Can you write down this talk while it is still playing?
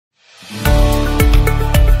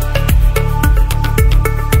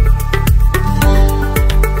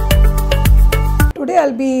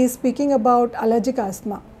I'll be speaking about allergic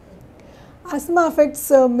asthma. Asthma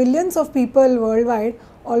affects millions of people worldwide,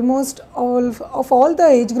 almost all the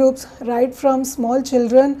age groups, right from small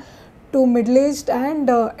children to middle-aged and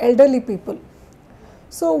elderly people.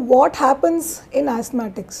 So what happens in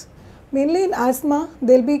asthmatics? Mainly in asthma,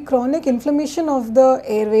 there will be chronic inflammation of the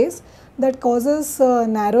airways that causes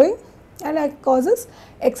narrowing and causes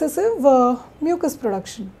excessive mucus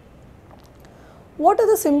production. What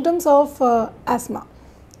are the symptoms of asthma?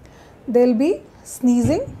 There will be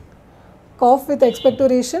sneezing, cough with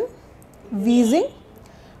expectoration, wheezing,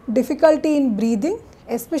 difficulty in breathing,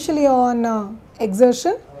 especially on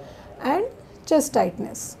exertion, and chest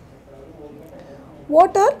tightness.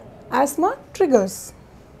 What are asthma triggers?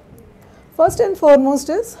 First and foremost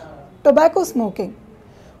is tobacco smoking,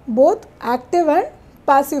 both active and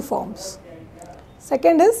passive forms.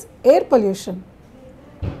 Second is air pollution,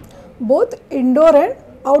 both indoor and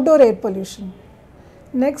outdoor air pollution.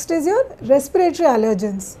 Next is your respiratory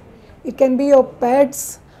allergens. It can be your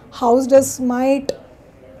pets, house dust mite.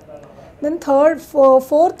 Then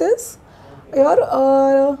fourth is your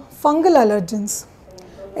fungal allergens,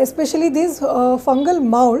 especially these fungal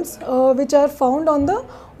molds which are found on the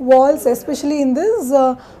walls, especially in these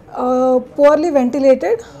poorly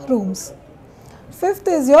ventilated rooms. Fifth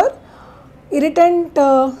is your irritant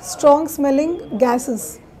strong smelling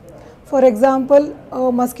gases. For example,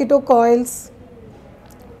 mosquito coils,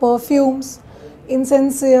 perfumes,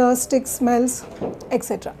 incense stick smells,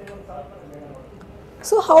 etc.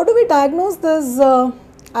 So how do we diagnose this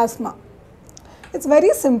asthma? It's very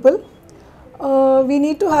simple. We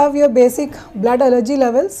need to have your basic blood allergy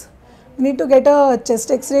levels, we need to get a chest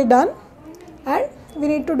x-ray done, and we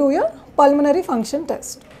need to do your pulmonary function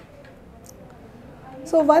test.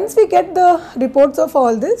 So once we get the reports of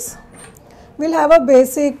all this, we'll have a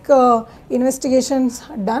basic investigations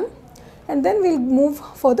done, and then we'll move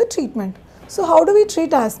for the treatment. So how do we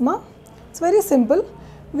treat asthma? It's very simple.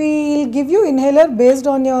 We'll give you inhaler based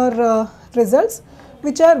on your results,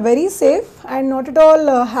 which are very safe and not at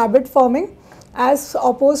all habit forming, as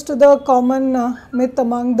opposed to the common myth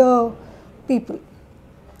among the people.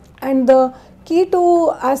 And the key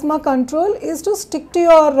to asthma control is to stick to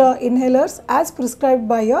your inhalers as prescribed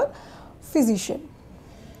by your physician.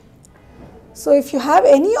 So if you have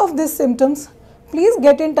any of these symptoms, please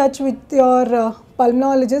get in touch with your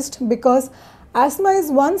pulmonologist, because asthma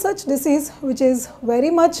is one such disease which is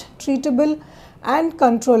very much treatable and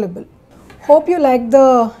controllable. Hope you liked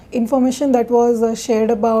the information that was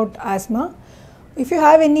shared about asthma. If you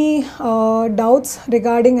have any doubts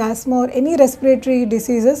regarding asthma or any respiratory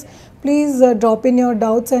diseases, please drop in your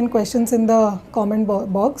doubts and questions in the comment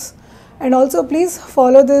box. And also please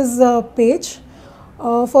follow this page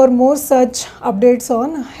for more such updates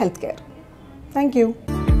on healthcare. Thank you.